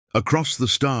Across the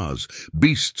stars,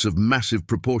 beasts of massive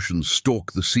proportions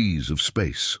stalk the seas of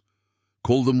space.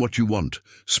 Call them what you want: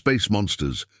 space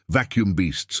monsters, vacuum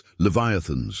beasts,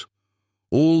 leviathans.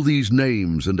 All these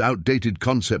names and outdated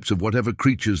concepts of whatever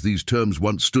creatures these terms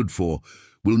once stood for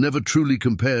will never truly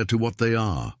compare to what they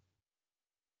are.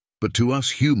 But to us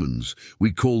humans,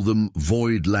 we call them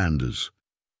void landers.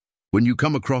 When you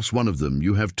come across one of them,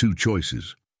 you have two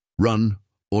choices: run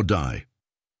or die.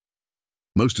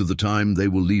 Most of the time, they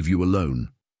will leave you alone.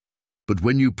 But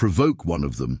when you provoke one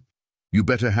of them, you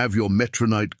better have your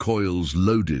metronite coils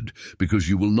loaded, because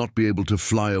you will not be able to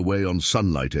fly away on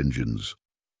sunlight engines.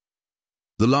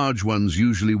 The large ones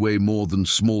usually weigh more than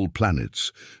small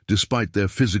planets, despite their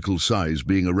physical size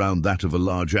being around that of a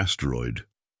large asteroid.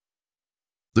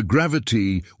 The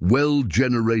gravity, well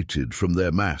generated from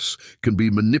their mass, can be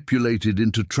manipulated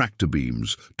into tractor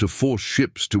beams to force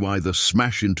ships to either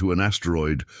smash into an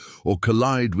asteroid or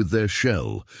collide with their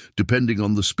shell, depending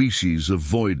on the species of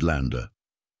voidlander.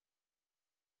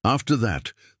 After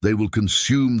that, they will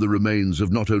consume the remains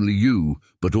of not only you,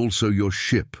 but also your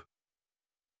ship.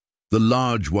 The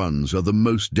large ones are the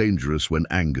most dangerous when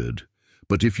angered,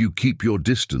 but if you keep your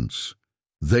distance,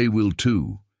 they will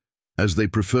too, as they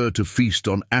prefer to feast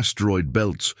on asteroid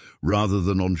belts rather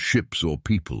than on ships or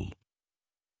people.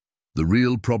 The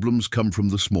real problems come from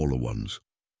the smaller ones.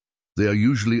 They are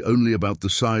usually only about the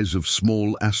size of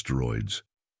small asteroids.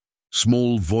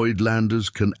 Small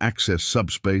voidlanders can access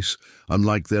subspace,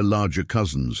 unlike their larger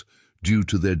cousins, due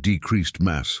to their decreased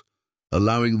mass,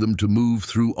 allowing them to move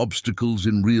through obstacles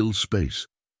in real space.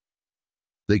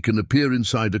 They can appear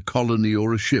inside a colony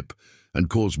or a ship and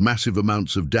cause massive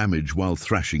amounts of damage while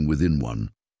thrashing within one.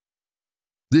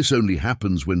 This only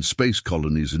happens when space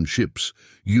colonies and ships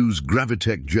use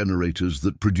gravitech generators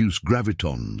that produce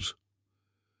gravitons.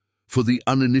 For the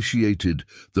uninitiated,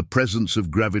 the presence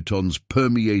of gravitons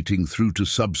permeating through to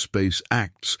subspace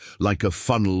acts like a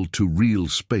funnel to real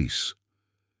space.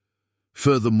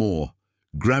 Furthermore,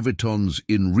 gravitons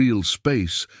in real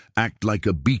space act like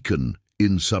a beacon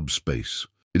in subspace.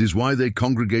 It is why they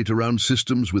congregate around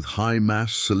systems with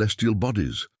high-mass celestial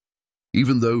bodies.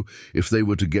 Even though, if they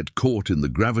were to get caught in the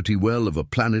gravity well of a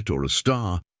planet or a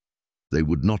star, they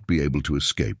would not be able to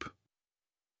escape.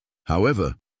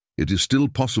 However, it is still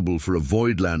possible for a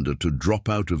voidlander to drop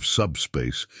out of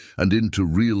subspace and into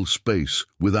real space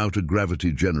without a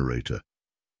gravity generator,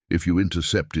 if you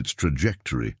intercept its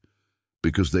trajectory,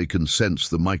 because they can sense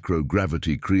the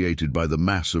microgravity created by the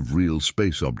mass of real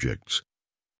space objects,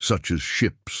 such as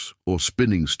ships or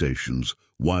spinning stations,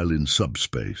 while in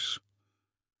subspace.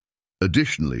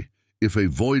 Additionally, if a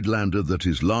voidlander that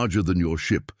is larger than your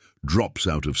ship drops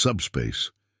out of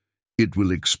subspace, it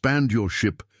will expand your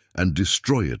ship and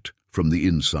destroy it from the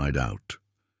inside out.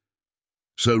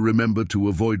 So remember to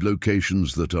avoid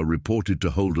locations that are reported to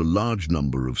hold a large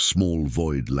number of small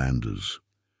voidlanders.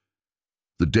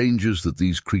 The dangers that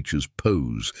these creatures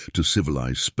pose to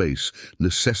civilized space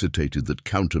necessitated that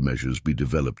countermeasures be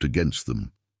developed against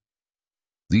them.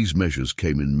 These measures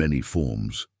came in many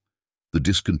forms: the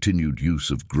discontinued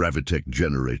use of gravitech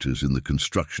generators in the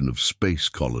construction of space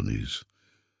colonies,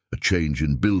 a change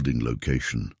in building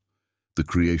location, the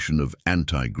creation of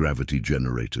anti-gravity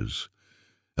generators,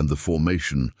 and the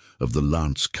formation of the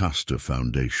Lance Castor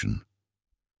Foundation.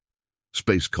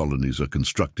 Space colonies are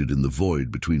constructed in the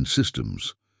void between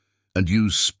systems and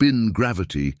use spin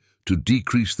gravity to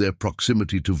decrease their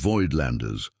proximity to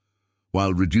voidlanders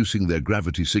while reducing their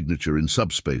gravity signature in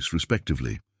subspace,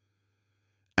 respectively.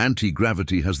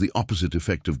 Anti-gravity has the opposite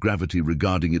effect of gravity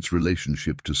regarding its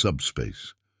relationship to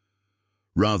subspace.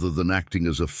 Rather than acting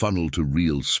as a funnel to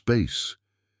real space,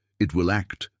 it will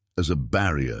act as a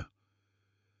barrier.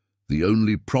 The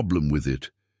only problem with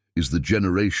it is the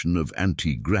generation of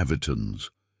anti-gravitons.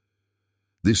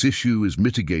 This issue is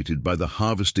mitigated by the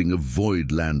harvesting of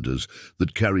voidlanders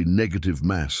that carry negative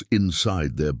mass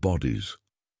inside their bodies.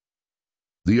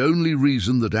 The only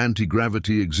reason that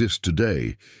anti-gravity exists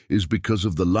today is because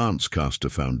of the Lance Castor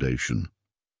Foundation.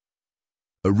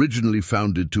 Originally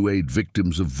founded to aid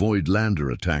victims of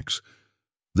voidlander attacks,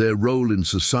 their role in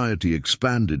society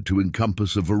expanded to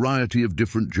encompass a variety of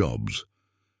different jobs,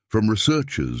 from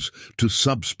researchers to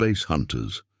subspace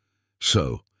hunters.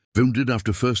 So, founded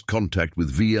after first contact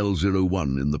with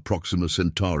VL-01 in the Proxima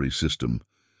Centauri system,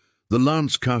 the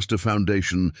Lance Castor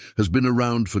Foundation has been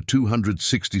around for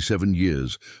 267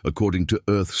 years, according to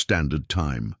Earth Standard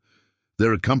Time.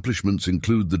 Their accomplishments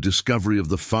include the discovery of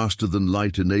the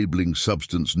faster-than-light enabling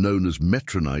substance known as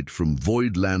metronite from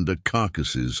voidlander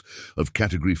carcasses of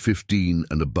Category 15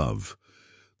 and above,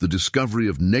 the discovery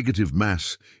of negative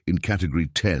mass in Category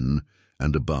 10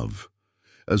 and above,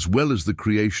 as well as the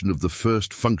creation of the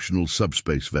first functional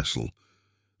subspace vessel.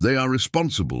 They are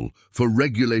responsible for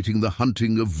regulating the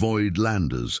hunting of void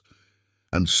landers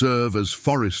and serve as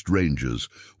forest rangers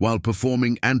while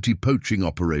performing anti-poaching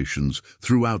operations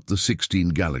throughout the 16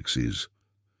 galaxies.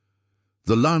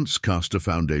 The Lancecaster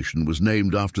Foundation was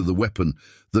named after the weapon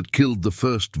that killed the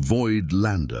first void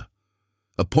lander,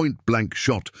 a point-blank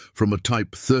shot from a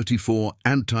Type 34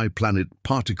 anti-planet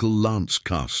particle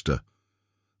Lancecaster.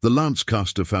 The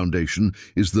Lancecaster Foundation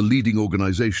is the leading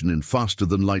organization in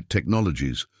faster-than-light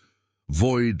technologies,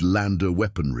 void lander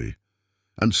weaponry,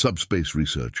 and subspace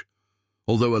research.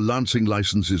 Although a lancing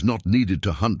license is not needed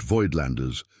to hunt void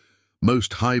landers,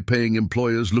 most high-paying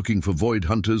employers looking for void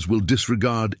hunters will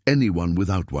disregard anyone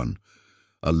without one.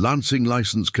 A lancing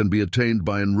license can be attained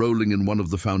by enrolling in one of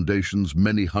the Foundation's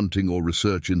many hunting or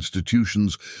research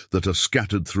institutions that are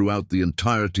scattered throughout the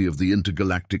entirety of the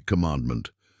intergalactic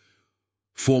commandment.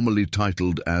 Formerly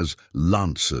titled as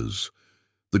Lancers,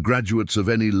 the graduates of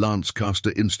any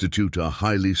Lancecaster Institute are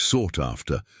highly sought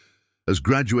after, as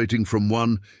graduating from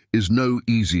one is no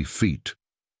easy feat,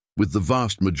 with the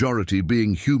vast majority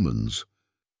being humans.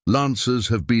 Lancers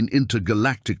have been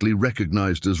intergalactically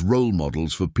recognized as role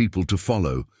models for people to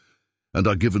follow, and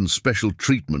are given special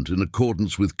treatment in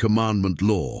accordance with commandment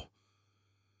law.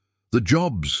 The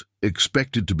jobs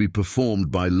expected to be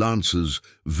performed by Lancers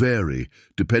vary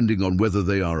depending on whether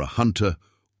they are a hunter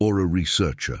or a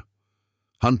researcher.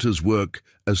 Hunters work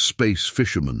as space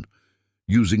fishermen,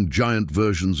 using giant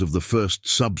versions of the first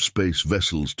subspace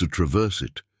vessels to traverse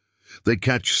it. They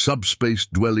catch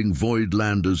subspace-dwelling void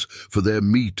landers for their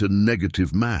meat and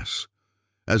negative mass,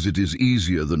 as it is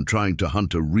easier than trying to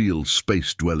hunt a real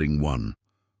space-dwelling one.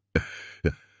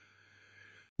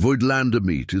 Voidlander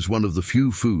meat is one of the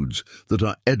few foods that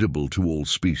are edible to all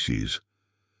species.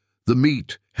 The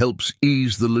meat helps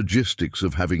ease the logistics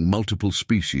of having multiple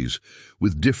species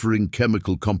with differing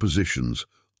chemical compositions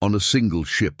on a single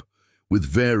ship with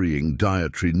varying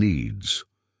dietary needs.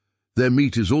 Their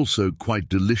meat is also quite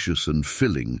delicious and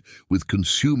filling, with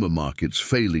consumer markets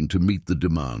failing to meet the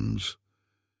demands.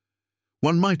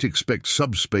 One might expect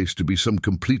subspace to be some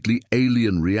completely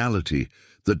alien reality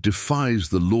that defies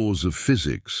the laws of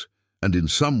physics, and in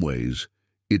some ways,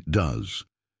 it does.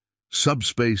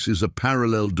 Subspace is a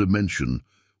parallel dimension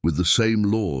with the same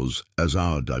laws as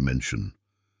our dimension.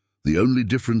 The only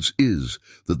difference is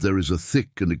that there is a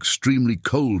thick and extremely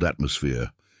cold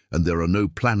atmosphere, and there are no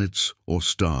planets or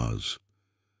stars.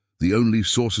 The only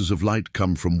sources of light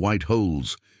come from white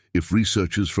holes, if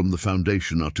researchers from the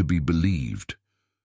Foundation are to be believed.